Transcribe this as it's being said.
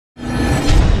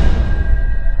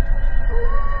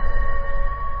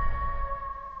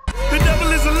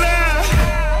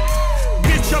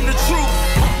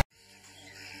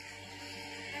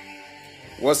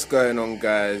What's going on,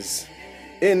 guys?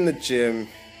 In the gym,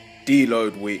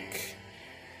 deload week.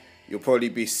 You'll probably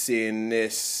be seeing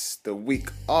this the week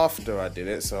after I did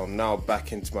it, so I'm now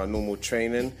back into my normal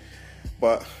training.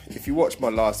 But if you watched my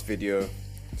last video,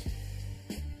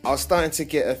 I was starting to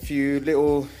get a few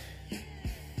little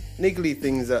niggly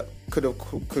things that could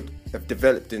have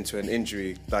developed into an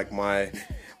injury. Like my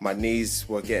knees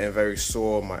were getting very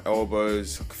sore, my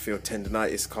elbows, I could feel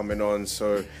tendonitis coming on.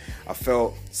 So I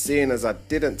felt, seeing as I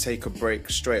didn't take a break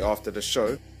straight after the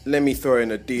show, let me throw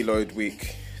in a deload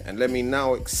week, and let me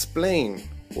now explain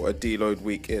what a deload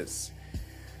week is.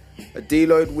 A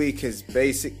deload week is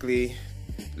basically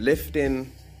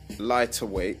lifting lighter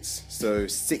weights, so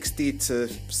 60 to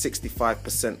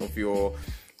 65% of your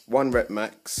 1 rep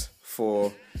max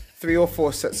for 3 or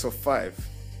 4 sets of 5.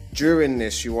 During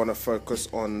this, you want to focus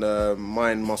on the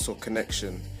mind-muscle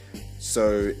connection.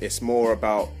 So it's more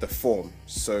about the form.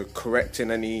 So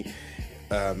correcting any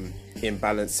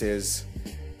imbalances,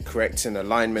 correcting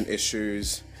alignment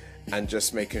issues, and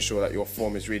just making sure that your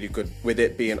form is really good with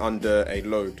it being under a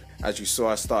load. As you saw,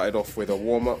 I started off with a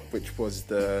warm-up, which was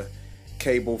the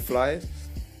cable fly,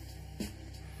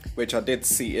 which I did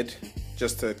seated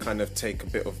just to kind of take a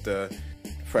bit of the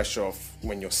pressure off.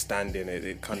 When you're standing,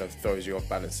 it kind of throws you off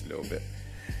balance a little bit.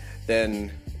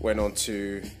 Then went on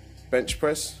to bench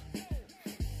press.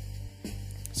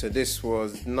 So this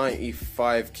was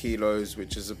 95 kilos,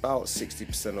 which is about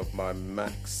 60% of my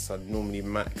max. I normally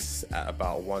max at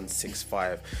about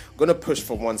 165. I'm gonna push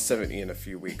for 170 in a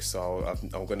few weeks, so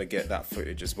I'm gonna get that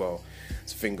footage as well.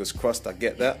 So fingers crossed I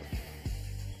get that.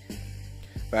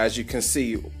 But as you can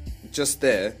see, just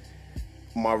there,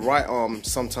 my right arm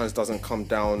sometimes doesn't come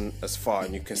down as far,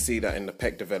 and you can see that in the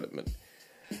pec development.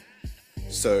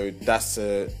 So that's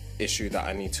an issue that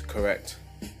I need to correct.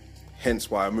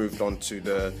 Hence why I moved on to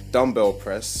the dumbbell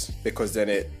press, because then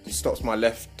it stops my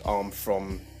left arm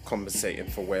from compensating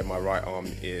for where my right arm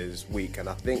is weak. And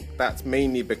I think that's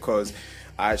mainly because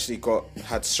I actually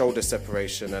had shoulder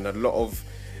separation and a lot of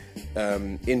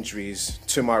injuries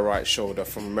to my right shoulder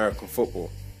from American football.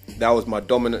 That was my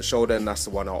dominant shoulder, and that's the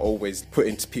one I always put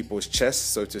into people's chests,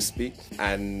 so to speak,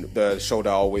 and the shoulder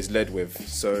I always led with.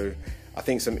 So I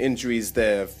think some injuries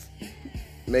there have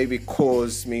maybe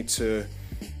caused me to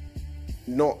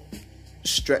not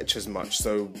stretch as much.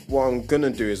 So what I'm gonna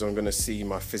do is I'm gonna see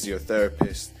my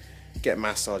physiotherapist, get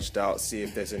massaged out, see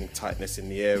if there's any tightness in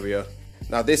the area.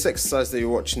 Now this exercise that you're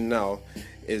watching now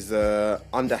is the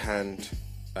underhand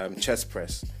chest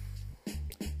press.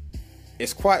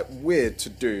 It's quite weird to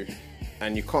do,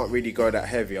 and you can't really go that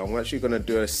heavy. I'm actually going to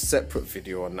do a separate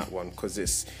video on that one, because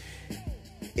it's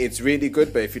really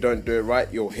good, but if you don't do it right,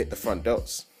 you'll hit the front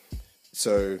delts.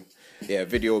 So yeah, a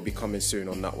video will be coming soon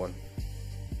on that one.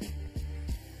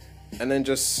 And then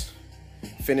just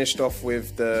finished off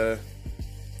with the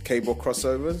cable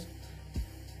crossovers.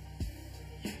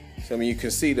 So I mean, you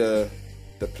can see the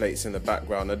plates in the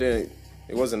background. It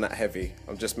wasn't that heavy.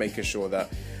 I'm just making sure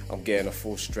that I'm getting a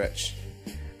full stretch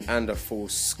and a full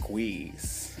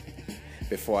squeeze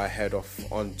before I head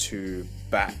off onto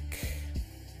back.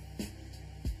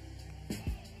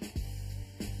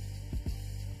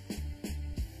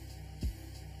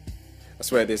 I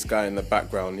swear this guy in the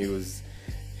background, he was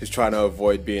trying to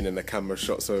avoid being in the camera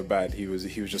shot so bad. He was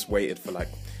just waited for like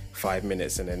 5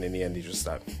 minutes, and then in the end he just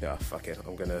like, yeah, fuck it,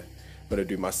 I'm gonna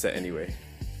do my set anyway.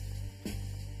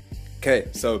 Okay,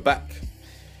 so back.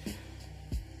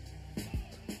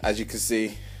 As you can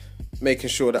see, making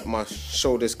sure that my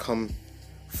shoulders come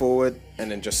forward and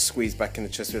then just squeeze back in the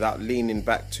chest without leaning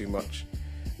back too much.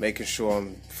 Making sure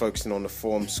I'm focusing on the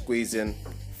form, squeezing,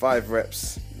 5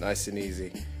 reps, nice and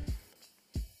easy.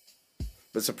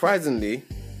 But surprisingly,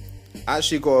 I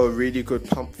actually got a really good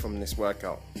pump from this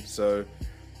workout. So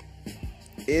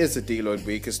it is a deload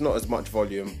week. It's not as much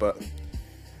volume, but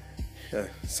yeah,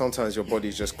 sometimes your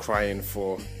body's just crying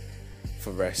for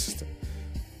rest.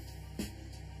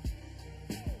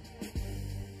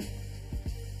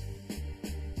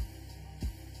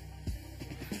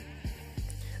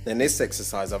 Then this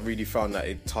exercise, I really found that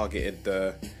it targeted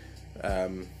the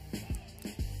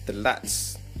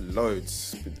lats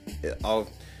loads.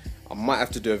 I might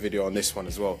have to do a video on this one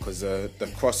as well, because the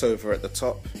crossover at the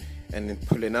top and then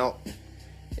pulling out,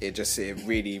 it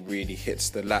really hits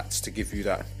the lats to give you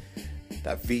that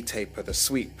V-taper, the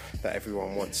sweep that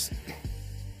everyone wants.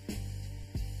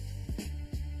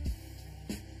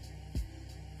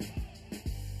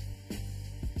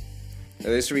 And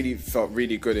this really felt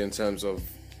really good in terms of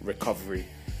recovery.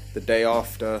 The day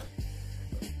after,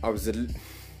 I was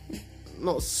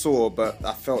not sore, but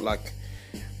I felt like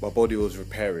my body was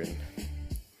repairing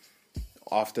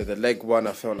after the leg one,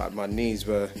 I felt like my knees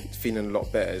were feeling a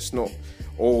lot better. It's not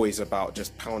always about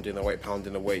just pounding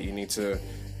the weight. You need to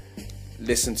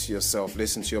listen to yourself,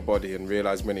 listen to your body, and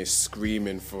realize when it's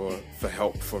screaming for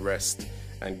help, for rest,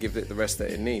 and give it the rest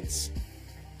that it needs.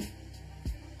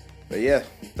 But yeah,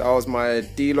 that was my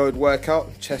deload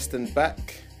workout, chest and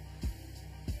back.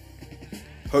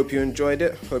 Hope you enjoyed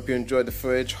it. Hope you enjoyed the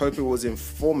footage. Hope it was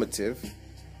informative.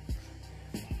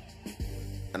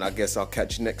 And I guess I'll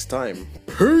catch you next time.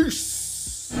 Peace!